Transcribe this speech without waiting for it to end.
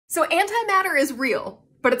So antimatter is real,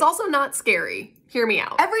 but it's also not scary. Hear me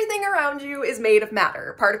out. Everything around you is made of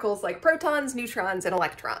matter, particles like protons, neutrons, and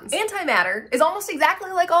electrons. Antimatter is almost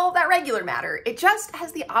exactly like all of that regular matter. It just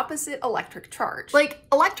has the opposite electric charge. Like,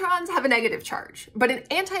 electrons have a negative charge, but an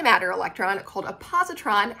antimatter electron called a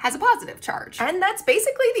positron has a positive charge. And that's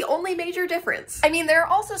basically the only major difference. I mean, there are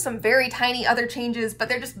also some very tiny other changes, but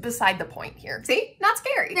they're just beside the point here. See? Not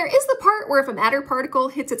scary. There is the part where if a matter particle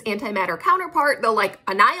hits its antimatter counterpart, they'll like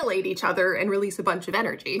annihilate each other and release a bunch of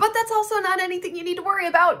energy. But that's also not anything you need to worry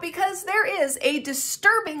about because there is a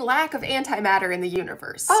disturbing lack of antimatter in the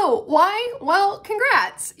universe. Oh, why? Well,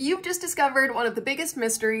 congrats! You've just discovered one of the biggest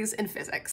mysteries in physics.